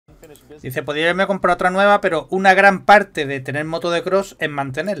Dice, podría haberme comprado otra nueva, pero una gran parte de tener moto de cross es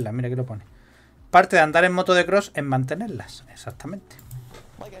mantenerla. Mira que lo pone. Parte de andar en moto de cross es mantenerlas. Exactamente.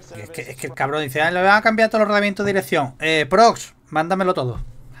 Es que el cabrón dice, le van a cambiar todos los rodamientos de dirección. Prox, mándamelo todo.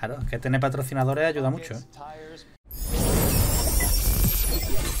 Claro, es que tener patrocinadores ayuda mucho, ¿eh?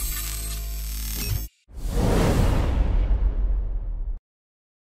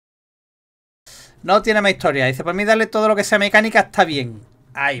 No tiene más historia. Dice, por mí darle todo lo que sea mecánica está bien.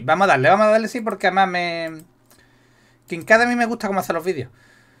 Ahí, vamos a darle sí, porque además me... Kincade a mí me gusta cómo hace los vídeos.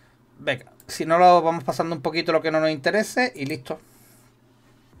 Venga, si no lo vamos pasando un poquito lo que no nos interese y listo.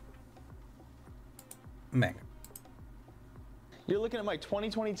 Venga. Esta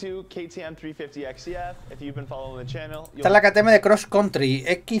es la KTM de Cross Country,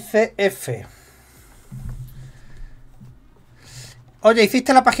 XCF. Oye,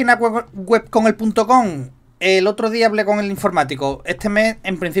 ¿hiciste la página web con el .com? El otro día hablé con el informático. Este mes,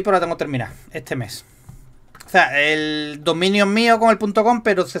 en principio, la tengo terminada. Este mes. O sea, el dominio es mío con el .com,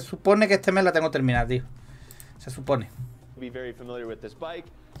 pero se supone que este mes la tengo terminada, tío. Se supone.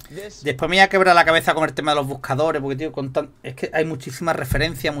 Después me voy a quebrar la cabeza con el tema de los buscadores, porque, tío, es que hay muchísimas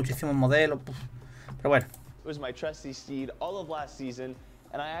referencias, muchísimos modelos. Pero bueno.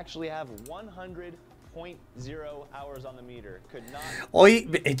 Hoy,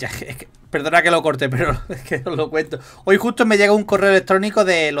 perdona que lo corte, pero es que os lo cuento. Hoy justo me llega un correo electrónico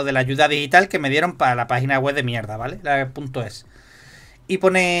de lo de la ayuda digital que me dieron para la página web de mierda, ¿vale? La .es. Y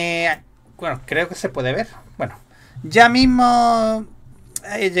pone... Bueno, creo que se puede ver. Bueno, ya mismo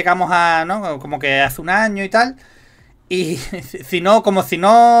llegamos a... ¿no? Como que hace un año y tal. Y si no, como si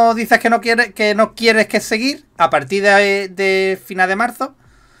no dices que no quieres que seguir, a partir de final de marzo,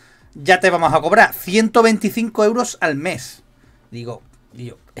 ya te vamos a cobrar 125 euros al mes. Digo,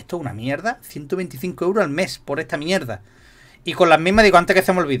 esto es una mierda. 125 euros al mes por esta mierda. Y con las mismas digo, antes que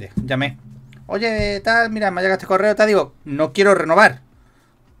se me olvide, llamé. Oye, tal, mira, me ha llegado este correo, tal. Digo, no quiero renovar.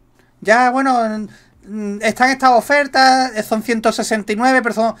 Ya, bueno, están estas ofertas, son 169,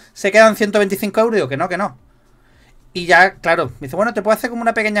 pero se quedan 125 euros. Digo, que no, que no. Y ya, claro, me dice, bueno, te puedo hacer como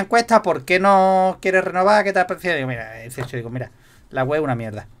una pequeña encuesta. ¿Por qué no quieres renovar? ¿Qué te ha parecido? Digo, mira, digo, mira, la web es una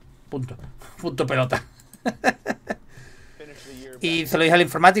mierda. Punto pelota. Y se lo dije al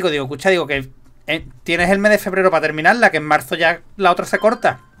informático, digo, escucha, digo que tienes el mes de febrero para terminarla, que en marzo ya la otra se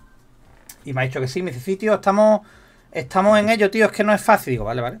corta. Y me ha dicho que sí, me dice, sí, tío, estamos en ello, tío, es que no es fácil. Digo,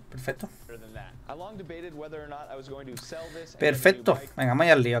 vale, perfecto. Perfecto, venga, vamos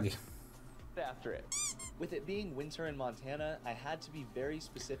al lío aquí. With it being winter in Montana, I had to be very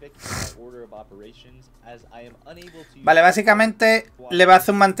specific in my order of operations as I am unable to. Vale, básicamente le va a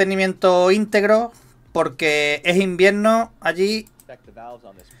hacer un mantenimiento íntegro porque es invierno allí.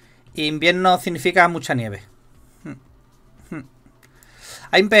 Y invierno significa mucha nieve.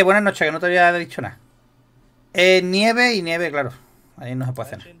 Hay buenas noches, que no te había dicho nada. Nieve y nieve, claro. Ahí no se puede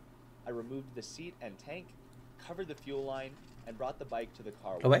hacer nada.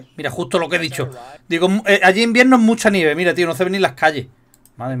 ¿Lo ves? Mira, justo lo que he dicho. Digo, allí invierno es mucha nieve. Mira, tío, no se ven ni las calles.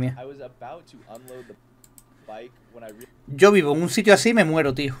 Madre mía. Yo vivo en un sitio así y me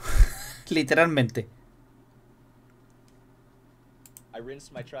muero, tío. Literalmente.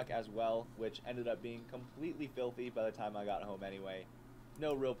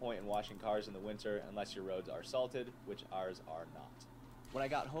 No real point in washing cars in the winter unless your roads are salted, which ours are not. When I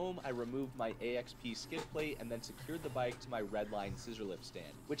got home, I removed my AXP skid plate and then secured the bike to my Redline scissor lift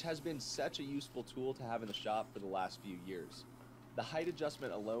stand, which has been such a useful tool to have in the shop for the last few years. The height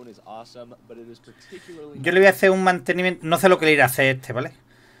adjustment alone is awesome, but it is particularly... Yo le voy a hacer un mantenimiento, no sé lo que le irá a hacer este, ¿vale?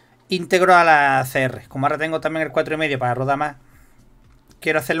 Íntegro a la CR. Como ahora tengo también el 4,5 para rodar más,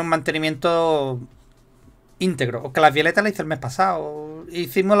 quiero hacerle un mantenimiento íntegro. O que las violetas las hice el mes pasado.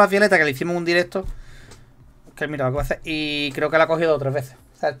 Hicimos las violetas, que le hicimos un directo. Que mira lo que voy a hacer. Y creo que la ha cogido 3 veces.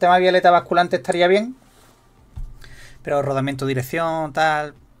 O sea, el tema de violeta basculante estaría bien. Pero rodamiento, dirección,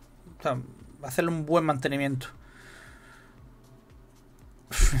 tal. O sea, va a hacerle un buen mantenimiento.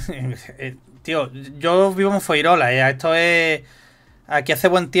 Tío, yo vivo en Foirola. Esto es... Aquí hace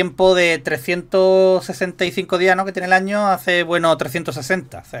buen tiempo de 365 días, ¿no? Que tiene el año. Hace, bueno,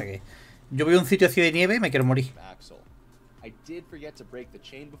 360. O sea que... Yo veo un sitio así de nieve y me quiero morir. I did forget to break the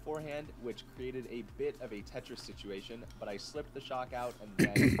chain beforehand, which created a bit of a Tetris situation, but I slipped the shock out and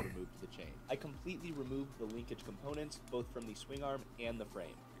then removed the chain. I completely removed the linkage components, both from the swing arm and the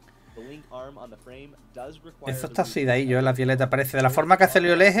frame. The link arm on the frame does require... Eso está oxidadillo, la violeta parece. De la forma que hace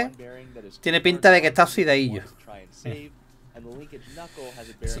el eje, tiene pinta de que está oxidadillo.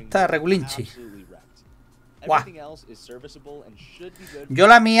 Eso está regulinchi. Guau. Everything else is serviceable and should be good. Yo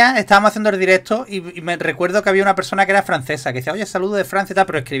la mía, estábamos haciendo el directo y me recuerdo que había una persona que era francesa, que decía, oye, saludo de Francia y tal,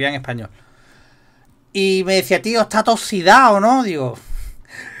 pero escribía en español. Y me decía, tío, está todo oxidado, ¿no? Digo,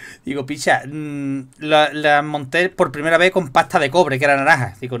 picha, la monté por primera vez con pasta de cobre, que era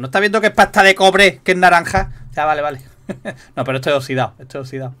naranja. Digo, ¿no está viendo que es pasta de cobre, que es naranja? Ya, vale, vale. No, pero esto es oxidado, esto es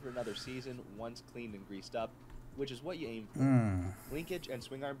oxidado.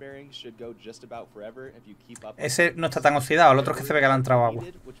 Ese no está tan oxidado, el otro es que se ve que le ha entrado agua.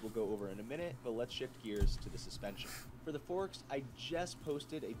 For the forks, I just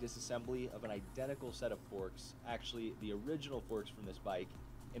posted a disassembly of an identical set of forks, actually the original forks from this bike,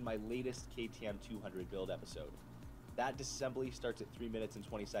 in my latest KTM 200 build episode. That disassembly starts at 3 minutes and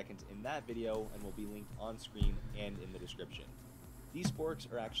 20 seconds in that video and will be linked on screen and in the description. These forks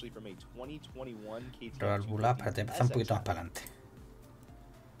are actually from a 2021 KTM 200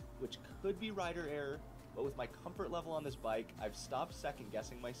 which could be rider error, but with my comfort level on this bike, I've stopped second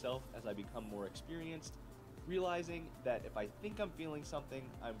guessing myself as I become more experienced, realizing that if I think I'm feeling something,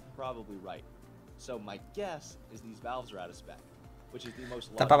 I'm probably right. So my guess is these valves are out of spec, which is the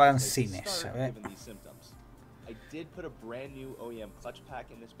most logical place to start given these symptoms. I did put a brand new OEM clutch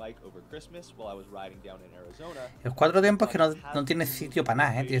pack in this bike over Christmas while I was riding down in Arizona. Los 4 tiempos que no tiene sitio para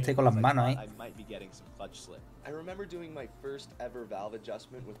nada, tío, estoy con las manos ahí. I might be getting some clutch slip. I remember doing my first ever valve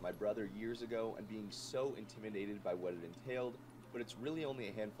adjustment with my brother years ago and being so intimidated by what it entailed, but it's really only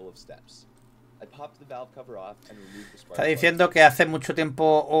a handful of steps. I popped the valve cover off and removed the spark plug. Está diciendo que hace mucho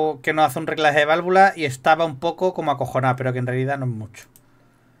tiempo que no hace un reglaje de válvula y estaba un poco como acojonado, pero que en realidad no es mucho.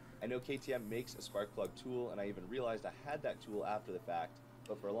 I know KTM makes a spark plug tool, and I even realized I had that tool after the fact,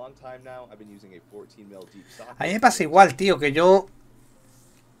 but for a long time now, I've been using a 14mm deep socket. A mí me pasa igual, tío, que yo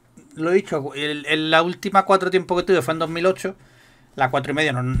lo he dicho, en la última 4 tiempos que tuve fue en 2008. La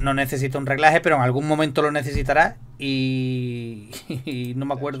 4,5 no necesita un reglaje, pero en algún momento lo necesitará y no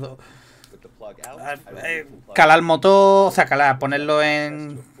me acuerdo. Calar el motor, o sea, ponerlo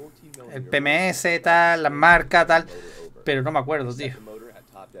en el PMS, tal, las marcas, tal, pero no me acuerdo, tío.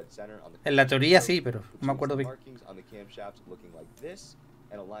 En la teoría sí, pero no me acuerdo bien.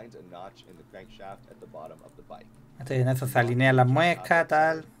 En eso se alinean las muescas,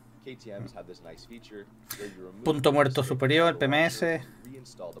 tal. Punto muerto superior, el PMS.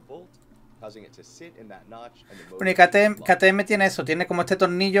 Bueno, y KTM tiene eso, tiene como este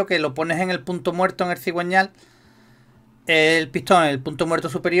tornillo que lo pones en el punto muerto, en el cigüeñal. El pistón en el punto muerto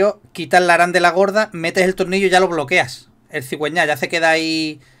superior, quitas la arán de la gorda, metes el tornillo y ya lo bloqueas. El cigüeñal ya se queda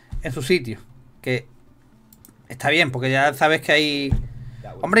ahí en su sitio. Que está bien, porque ya sabes que hay...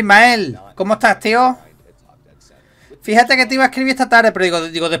 Hombre, Ismael, ¿cómo estás, tío? Fíjate que te iba a escribir esta tarde, pero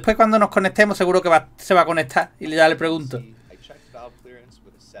digo después cuando nos conectemos seguro que se va a conectar y ya le pregunto.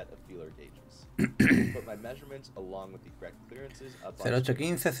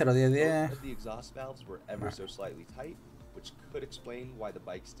 0815, 01010.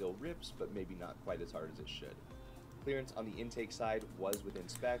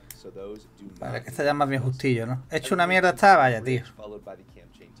 Vale, que está ya más bien justillo, ¿no? Hecho una mierda está, vaya, tío.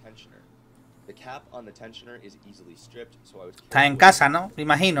 Está en casa, ¿no? Me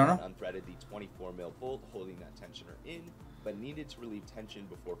imagino, ¿no? But needed to relieve tension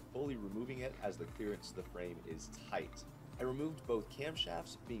before fully removing it as the clearance to the frame is tight. I removed both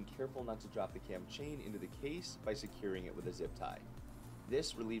camshafts, being careful not to drop the cam chain into the case by securing it with a zip tie.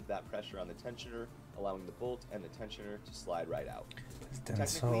 This relieved that pressure on the tensioner, allowing the bolt and the tensioner to slide right out.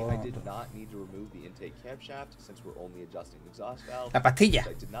 Technically, I did not need to remove the intake camshaft since we're only adjusting exhaust valves, which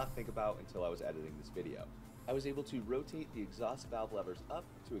I did not think about until I was editing this video. I was able to rotate the exhaust valve levers up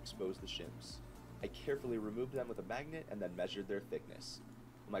to expose the shims. I carefully removed them with a magnet and then measured their thickness.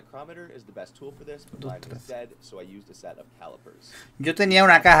 A micrometer is the best tool for this, but mine was dead, so I used a set of calipers. Yo tenía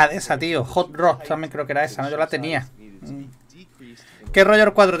una caja de esa, tío. Hot Rod también creo que era esa, ¿no? Yo la tenía. ¿Qué rollo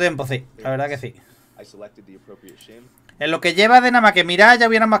el 4 tiempos? Sí, la verdad que sí. En lo que lleva de nada más que mirar, ya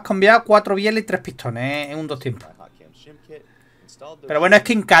hubiéramos cambiado 4 bieles y 3 pistones, en un 2 tiempos. Pero bueno, es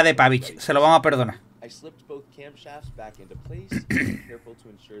Kincade, Pavich, se lo vamos a perdonar. I slipped both camshafts back into place, being careful to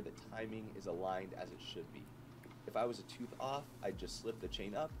ensure that timing is aligned as it should be. If I was a tooth off, I'd just slip the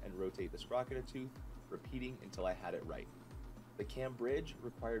chain up and rotate the sprocket a tooth, repeating until I had it right. The cam bridge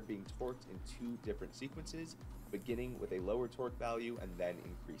required being torqued in 2 different sequences, beginning with a lower torque value and then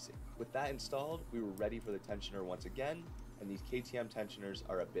increasing. With that installed, we were ready for the tensioner once again, and these KTM tensioners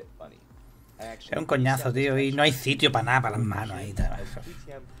are a bit funny. Es un coñazo, tío, y no hay sitio para nada, para las manos ahí.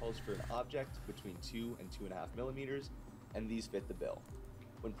 KTM calls for an object between 2 and 2.5 millimeters, and these fit the bill.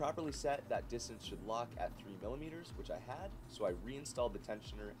 When properly set, that distance should lock at 3 millimeters, which I had, so I reinstalled the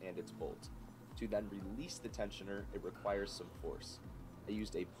tensioner and its bolt. To then release the tensioner, it requires some force. I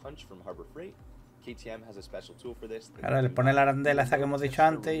used a punch from Harbor Freight. KTM has a special tool for this. Ahora le pone la arandela esa que hemos dicho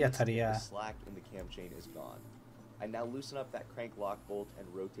antes y ya estaría. The slack in the cam chain is gone. I now loosen up that crank lock bolt and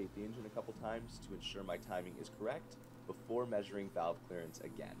rotate the engine a couple times to ensure my timing is correct before measuring valve clearance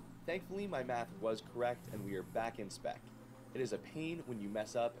again. Thankfully, my math was correct and we are back in spec. It is a pain when you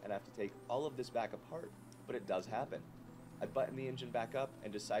mess up and have to take all of this back apart, but it does happen. I buttoned the engine back up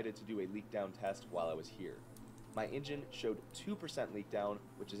and decided to do a leak down test while I was here. My engine showed 2% leak down,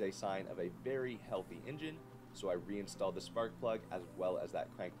 which is a sign of a very healthy engine, so I reinstalled the spark plug as well as that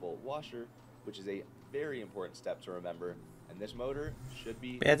crank bolt washer, which is a very important step to remember, and this motor should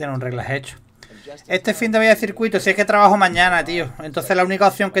be... Ya tiene un reglaje hecho. Este fin de vía circuito, si es que trabajo mañana, tío. Entonces la única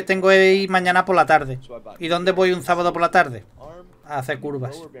opción que tengo es ir mañana por la tarde. ¿Y dónde voy un sábado por la tarde? A hacer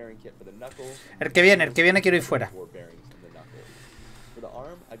curvas. El que viene quiero ir fuera. For the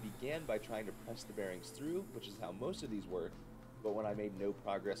arm, I began by trying to press the bearings through, which is how most of these work, but when I made no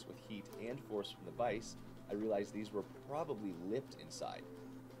progress with heat and force from the vise, I realized these were probably lipped inside.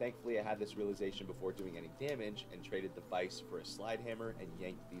 Thankfully, I had this realization before doing any damage and traded the vise for a slide hammer and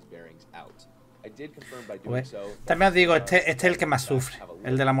yanked these bearings out. I did confirm by doing so. También os digo, este es el que más sufre,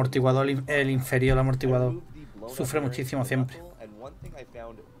 el del amortiguador, el inferior, el amortiguador. Sufre muchísimo siempre. And one thing I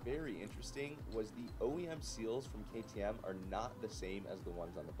found very interesting was the OEM seals from KTM are not the same as the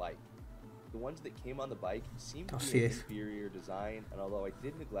ones on the bike. The ones that came on the bike seem to be an inferior design, and although I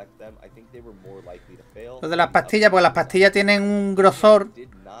did neglect them, I think they were more likely to fail. Lo de las pastillas, pues las pastillas tienen un grosor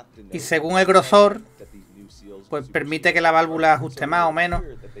y según el grosor, pues permite que la válvula ajuste más o menos.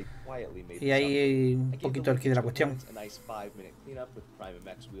 Y ahí un poquito el quid de la cuestión.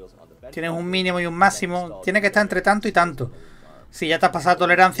 Tienes un mínimo y un máximo. Tiene que estar entre tanto y tanto. Si ya te has pasado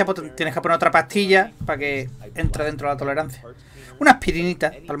tolerancia, pues tienes que poner otra pastilla para que entre dentro de la tolerancia. Una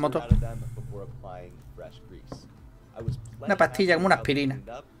aspirinita para el motor. Una pastilla como una aspirina.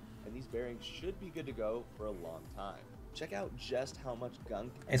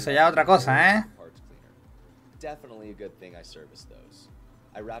 Eso ya es otra cosa, ¿eh?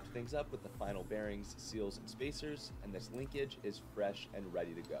 I wrapped things up with the final bearings, seals, and spacers, and this linkage is fresh and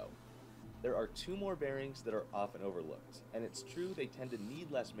ready to go. There are two more bearings that are often overlooked, and it's true they tend to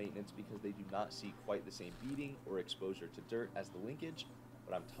need less maintenance because they do not see quite the same beating or exposure to dirt as the linkage,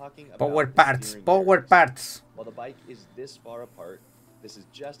 but I'm talking about power parts. While the bike is this far apart, this is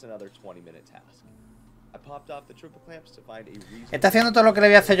just another 20-minute task. I popped off the triple clamps to find a reason. Está haciendo todo lo que le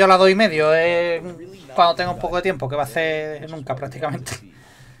voy a hacer yo a la 2,5 cuando tenga un poco de tiempo, que va a hacer nunca prácticamente.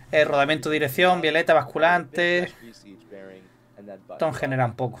 Rodamiento, dirección, violeta, basculante. Todo en general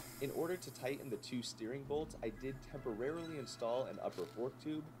un poco. In order to tighten the two steering bolts, I did temporarily install an upper fork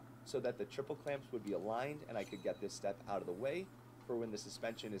tube so that the triple clamps would be aligned and I could get this step out of the way for when the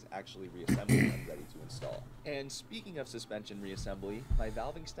suspension is actually reassembled and ready to install. And speaking of suspension reassembly, my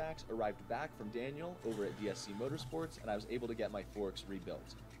valving stacks arrived back from Daniel over at DSC Motorsports and I was able to get my forks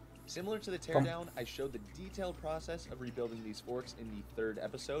rebuilt. Similar to the teardown, I showed the detailed process of rebuilding these forks in the third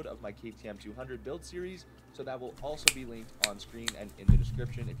episode of my KTM 200 build series, so that will also be linked on screen and in the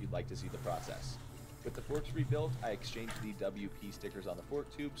description if you'd like to see the process. With the forks rebuilt, I exchanged the WP stickers on the fork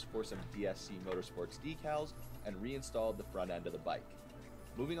tubes for some DSC Motorsports decals and reinstalled the front end of the bike.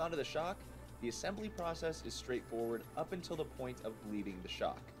 Moving on to the shock, the assembly process is straightforward up until the point of bleeding the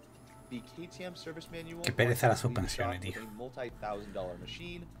shock. The KTM service manual. Qué pereza la suspensión, tío.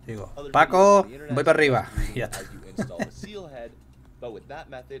 Digo, Paco, voy para arriba. Ya está.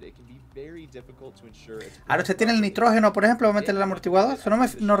 Ahora usted tiene el nitrógeno, por ejemplo, va a meter el amortiguador. Eso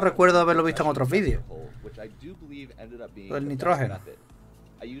no recuerdo haberlo visto en otros vídeos. Lo del nitrógeno.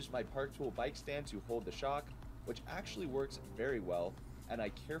 I used my Park Tool bike stand to hold the shock, which actually works very well, and I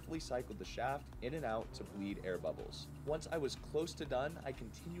carefully cycled the shaft in and out to bleed air bubbles. Once I was close to done, I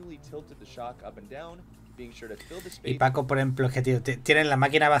continually tilted the shock up and down, being sure to fill the space. Y Paco, por ejemplo, es que tío, tienen la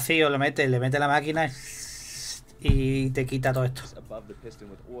máquina vacío, le mete la máquina y te quita todo esto. Above the piston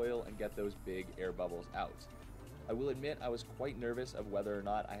with oil and get those big air bubbles out. I will admit I was quite nervous of whether or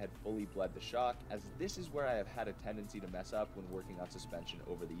not I had fully bled the shock, as this is where I have had a tendency to mess up when working on suspension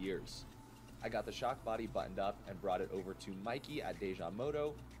over the years. I got the shock body buttoned up and brought it over to Mikey at Deja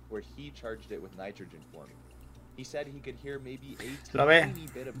Moto, where he charged it with nitrogen for me. He said he could hear maybe a tiny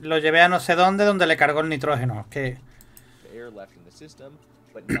bit of lo llevé a no sé dónde donde le cargó el nitrógeno. Que the air left in the system,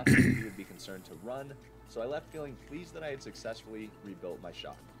 but nothing he would be concerned to run, so I left feeling pleased that I had successfully rebuilt my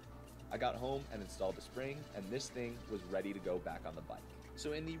shock. I got home and installed the spring, and this thing was ready to go back on the bike.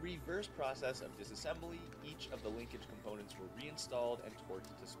 So in the reverse process of disassembly, each of the linkage components were reinstalled and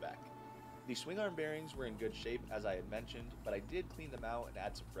torqued to spec. The swing arm bearings were in good shape as I had mentioned, but I did clean them out and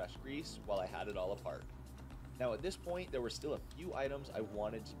add some fresh grease while I had it all apart. Now at this point, there were still a few items I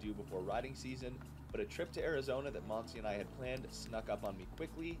wanted to do before riding season, but a trip to Arizona that Monty and I had planned snuck up on me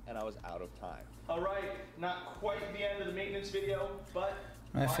quickly and I was out of time. Alright, not quite the end of the maintenance video, but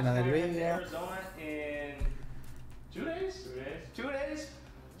No es Monty final and I del are heading to vídeo. Arizona in 2 days? 2 days?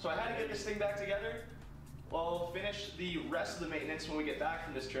 So I had to get this thing back together. We'll finish the rest of the maintenance when we get back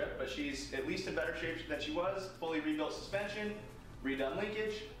from this trip, but she's at least in better shape than she was. Fully rebuilt suspension, redone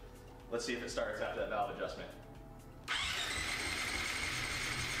linkage. Let's see if it starts after that valve adjustment.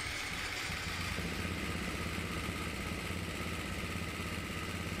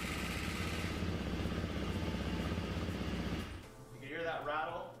 You can hear that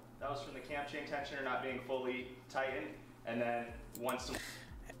rattle. That was from the cam chain tensioner not being fully tightened. And then once the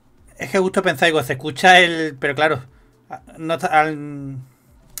Es que justo pensáis, digo, se escucha el... Pero claro, no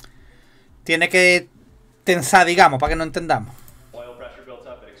tiene que tensar, digamos, para que no entendamos. oil pressure built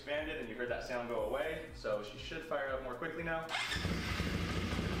up, it expanded, and you heard that sound go away. So she should fire up more quickly now.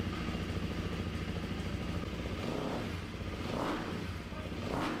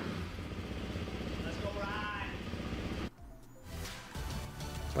 Let's go ride.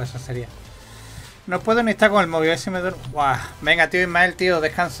 Pues eso sería. No puedo ni estar con el móvil, a ver si me duermo. Buah. Venga, tío Ismael, tío,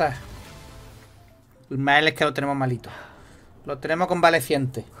 descansa. Ismael es que lo tenemos malito. Lo tenemos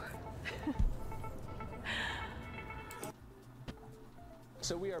convaleciente.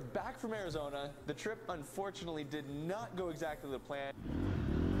 So we are back from Arizona. The trip unfortunately did not go exactly to plan.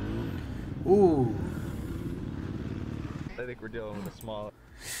 I think we're dealing with a small.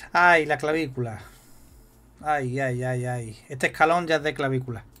 Ay, la clavícula. Ay, ay, ay, ay. Este escalón ya es de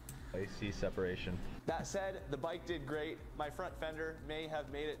clavícula. AC separation. That said, the bike did great. My front fender may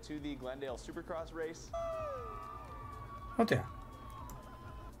have made it to the Glendale Supercross race. Hostia.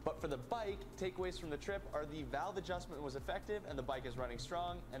 But for the bike, takeaways from the trip are the valve adjustment was effective and the bike is running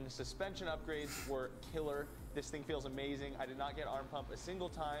strong, and the suspension upgrades were killer. This thing feels amazing. I did not get arm pump a single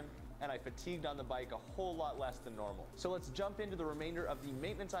time, and I fatigued on the bike a whole lot less than normal. So let's jump into the remainder of the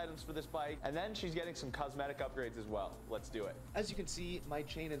maintenance items for this bike, and then she's getting some cosmetic upgrades as well. Let's do it. As you can see, my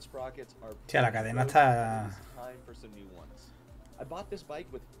chain and sprockets are. Tía, la cadena está... It's time for some new ones. I bought this bike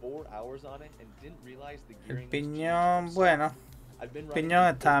with 4 hours on it and didn't realize the El gearing. piñón, bueno. I've been El piñón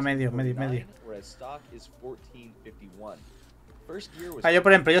está medio. whereas stock is 1451. First gear was. Ah, yo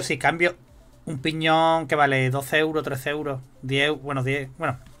por ejemplo, yo si cambio un piñón que vale 12 euros, 13 euros, 10, bueno, 10,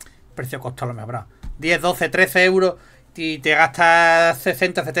 bueno, precio costo a lo mejor, 10, 12, 13 euros y te gastas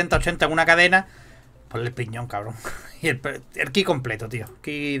 60, 70, 80 en una cadena, ponle el piñón, cabrón. Y el ki completo, tío,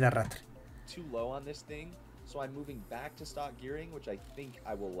 ki de arrastre. Too low on this thing, so I'm moving back to stock gearing, which I think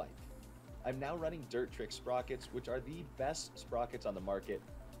I will like. I'm now running Dirt Trick sprockets, which are the best sprockets on the market.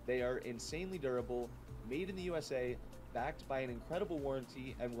 They are insanely durable, made in the USA, backed by an incredible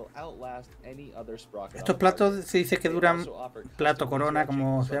warranty, and will outlast any other sprocket. Estos platos se dice que duran, plato corona,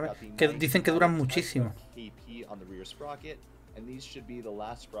 como se llama, que dicen que duran muchísimo. KP on the rear sprocket, and these should be the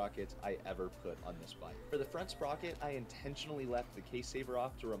last sprockets I ever put on this bike. For the front sprocket, I intentionally left the case saver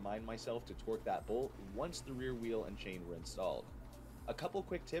off to remind myself to torque that bolt once the rear wheel and chain were installed. A couple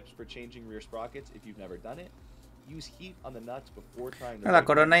quick tips for changing rear sprockets if you've never done it. Use heat on the nuts before trying to. La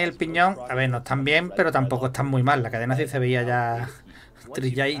corona y el piñón, a ver, no están bien, pero tampoco están muy mal. La cadena sí se veía ya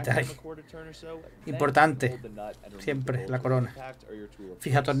trilladita ahí. Importante, siempre la corona.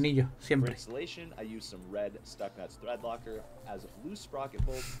 Fija tornillo, siempre. Installation, I use some red stuck nuts thread locker, as loose sprocket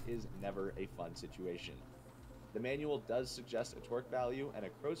bolts is never a fun situation. The manual does suggest a torque value, and a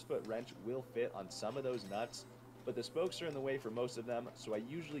crow's foot wrench will fit on some of those nuts, but the spokes are in the way for most of them, so I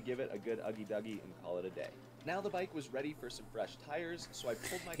usually give it a good uggy-duggy and call it a day. Now the bike was ready for some fresh tires, so I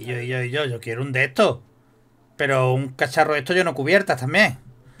pulled my Yo quiero un de estos. Pero un cacharro de estos yo no cubiertas también.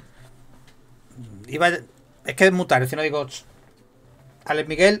 Es que es mutar, si no digo... Alex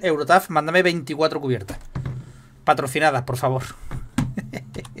Miguel, Eurotaf, mándame 24 cubiertas. Patrocinadas, por favor.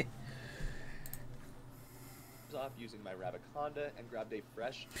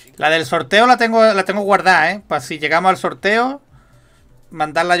 La del sorteo la tengo guardada, ¿eh? Para si llegamos al sorteo,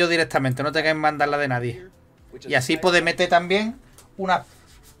 mandarla yo directamente. No tengáis que mandarla de nadie. Y así podéis meter también una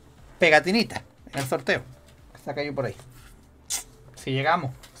pegatinita en el sorteo. Que está cayendo por ahí. Si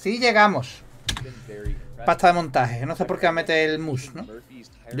llegamos. Si llegamos. Pasta de montaje. No sé por qué va a meter el mousse, ¿no?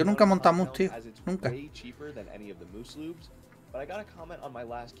 Yo nunca he montado mousse, tío. Nunca. But I got a comment on my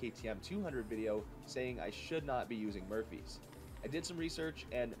last KTM 200 video saying I should not be using Murphy's. I did some research,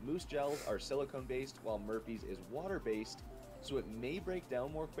 and mousse gels are silicone based while Murphy's is water based, so it may break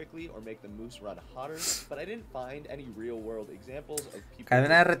down more quickly or make the moose run hotter, but I didn't find any real-world examples of people.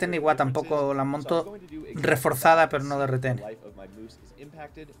 Cadena de retén igual, tampoco la monto reforzada, pero no de retén. The life of my moose is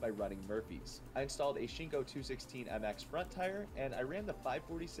impacted by running Murphy's. I installed a Shinko 216 MX front tire, and I ran the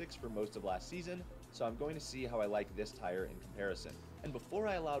 546 for most of last season, so I'm going to see how I like this tire in comparison. And before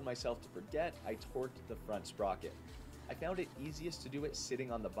I allowed myself to forget, I torqued the front sprocket. I found it easiest to do it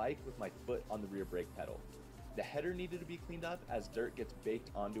sitting on the bike with my foot on the rear brake pedal. The header needed to be cleaned up as dirt gets baked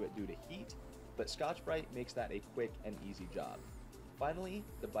onto it due to heat, but Scotch-Brite makes that a quick and easy job. Finally,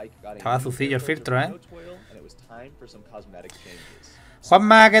 the bike got Estaba sucillo el filtro, and it was time for some cosmetic changes.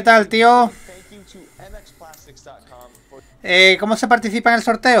 Juanma, ¿qué tal, tío? ¿Cómo se participa en el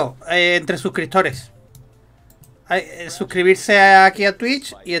sorteo? Entre suscriptores. Suscribirse aquí a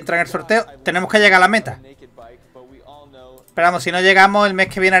Twitch y entrar en el sorteo. Tenemos que llegar a la meta. Esperamos, si no llegamos, el mes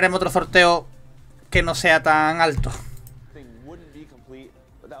que viene haremos otro sorteo que no sea tan alto.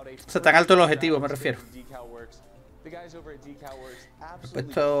 O sea, tan alto el objetivo, me refiero. He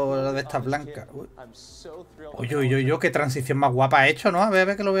puesto lo de estas blancas. Oye, oye, oye, qué transición más guapa ha hecho, ¿no? A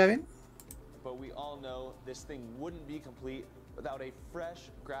ver que lo vea bien.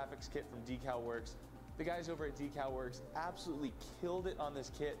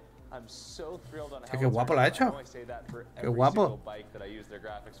 Qué guapo lo ha hecho. Qué guapo.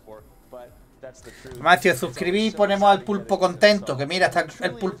 Macio, suscribí y ponemos al pulpo contento. Que mira, está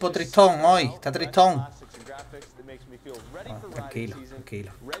el pulpo tristón hoy. Está tristón. Tranquilo,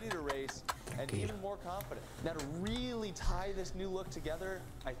 tranquilo. Tranquilo.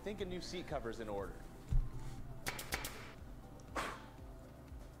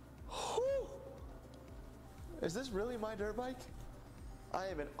 Is this really my dirt bike? I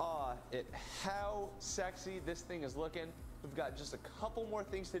am in awe at how sexy this thing is looking. We've got just a couple more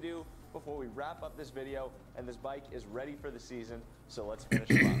things to do before we wrap up this video, and this bike is ready for the season, so let's finish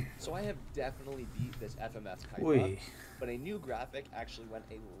it off. So I have definitely beat this FMF type up, but a new graphic actually went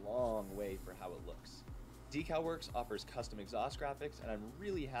a long way for how it looks. DecalWorks offers custom exhaust graphics, and I'm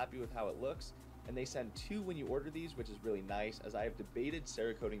really happy with how it looks, and they send 2 when you order these, which is really nice, as I have debated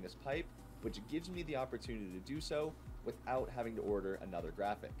Cerakoting this pipe, which gives me the opportunity to do so without having to order another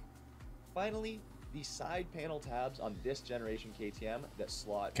graphic. Finally, the side panel tabs on this generation KTM that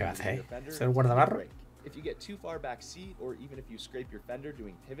slot into your fender break. If you get too far back seat, or even if you scrape your fender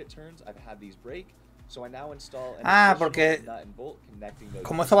doing pivot turns, I've had these break, so I now install an porque nut and bolt connecting those.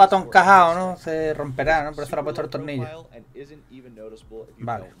 Como eso va todo encajado, ¿no? Se romperá, ¿no? Por eso le ha puesto el tornillo. And isn't even noticeable if you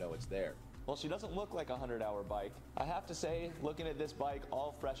don't know it's there. Well, she doesn't look like a 100-hour bike. I have to say, looking at this bike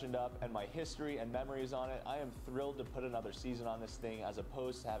all freshened up and my history and memories on it, I am thrilled to put another season on this thing as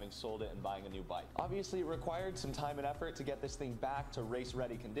opposed to having sold it and buying a new bike. Obviously, it required some time and effort to get this thing back to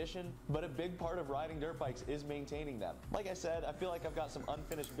race-ready condition, but a big part of riding dirt bikes is maintaining them. Like I said, I feel like I've got some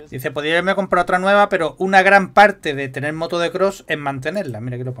unfinished business. Dice, podría haberme comprado otra nueva, pero una gran parte de tener moto de cross es mantenerla.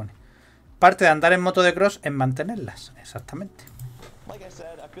 Mira aquí lo pone. Parte de andar en moto de cross es mantenerlas. Exactamente. Like I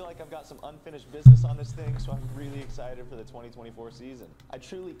said, I feel like I've got some unfinished business on this thing, so I'm really excited for the 2024 season. I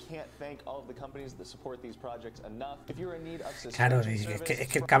truly can't thank all of the companies that support these projects enough. If you're in need of claro, es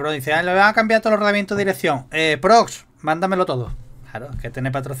que el cabrón dice, le van a cambiar todos los rodamientos de dirección. Prox, mándamelo todo. Claro, que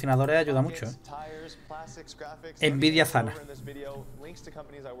tener patrocinadores ayuda mucho, ¿eh? Envidia sana. Links to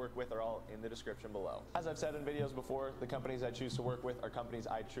companies I work with are all in the description below. As I've said in videos before, the companies I choose to work with are companies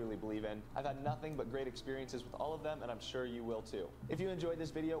I truly believe in. I've had nothing but great experiences with all of them, and I'm sure you will too. If you enjoyed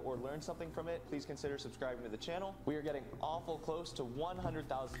this video or learned something from it, please consider subscribing to the channel. We are getting awful close to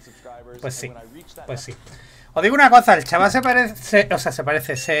 100,000 subscribers. Pues sí, and when I reach that pues sí. Os digo una cosa, el chaval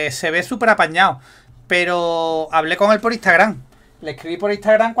se ve súper apañado, pero hablé con él por Instagram. Le escribí por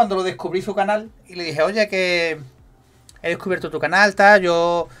Instagram cuando lo descubrí su canal y le dije, oye, que he descubierto tu canal, tal,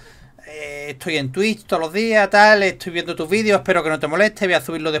 yo estoy en Twitch todos los días, tal, estoy viendo tus vídeos, espero que no te moleste, voy a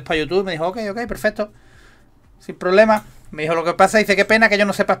subirlo después a YouTube. Me dijo, ok, perfecto, sin problema. Me dijo, lo que pasa, dice, qué pena que yo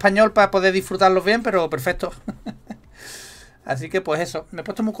no sepa español para poder disfrutarlos bien, pero perfecto. Así que pues eso, me he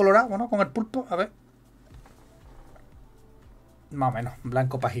puesto muy colorado, ¿no? Con el pulpo, a ver. Más o menos,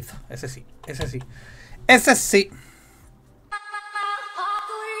 blanco pajizo, ese sí, ese sí. Ese sí.